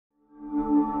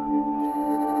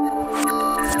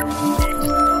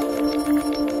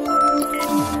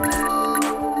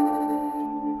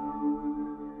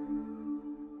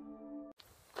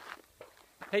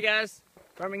Hey guys,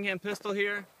 Birmingham Pistol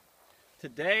here.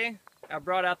 Today I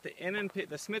brought out the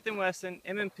Smith & Wesson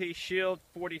M&P Shield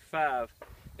 45.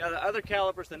 Now the other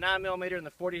calibers, the 9mm and the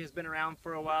 40 has been around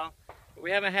for a while, but we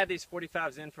haven't had these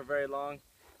 45s in for very long.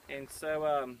 And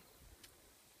so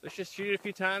let's just shoot it a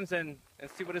few times and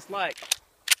see what it's like.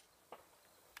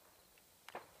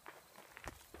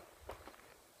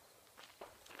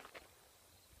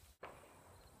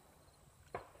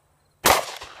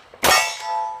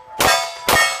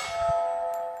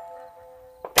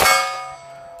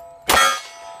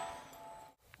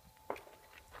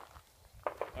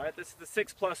 Alright, this is the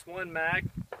 6+1 mag.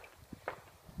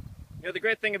 You know, the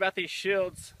great thing about these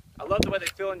shields, I love the way they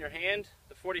feel in your hand,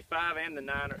 the 45 and the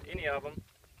 9, or any of them.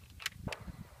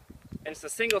 And it's a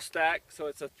single stack, so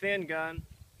it's a thin gun.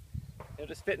 It'll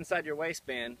just fit inside your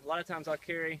waistband. A lot of times I'll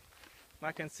carry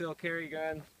my concealed carry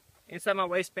gun inside my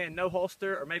waistband, no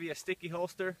holster, or maybe a sticky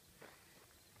holster.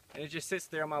 And it just sits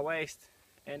there on my waist.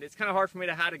 And it's kind of hard for me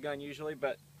to hide a gun usually,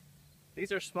 but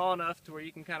these are small enough to where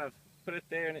you can kind of put it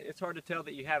there and it's hard to tell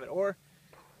that you have it. Or,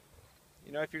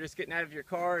 you know, if you're just getting out of your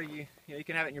car, you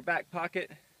can have it in your back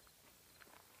pocket.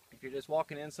 If you're just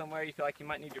walking in somewhere, you feel like you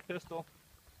might need your pistol,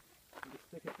 you just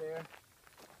stick it there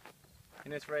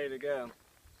and it's ready to go.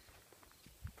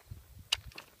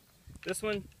 This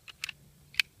one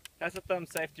has a thumb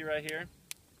safety right here.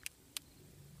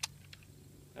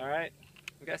 Alright,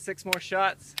 we got 6 more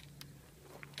shots.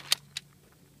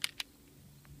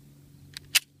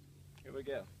 Here we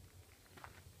go.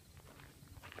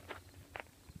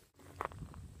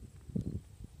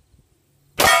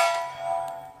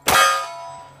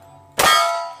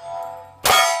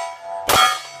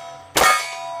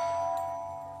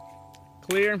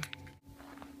 Clear.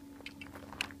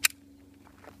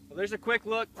 Well, there's a quick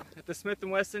look at the Smith &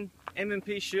 Wesson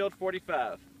M&P Shield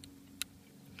 45.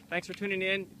 Thanks for tuning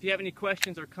in. If you have any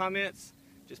questions or comments,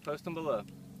 just post them below.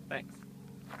 Thanks.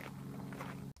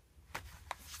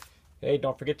 Hey,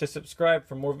 don't forget to subscribe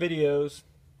for more videos.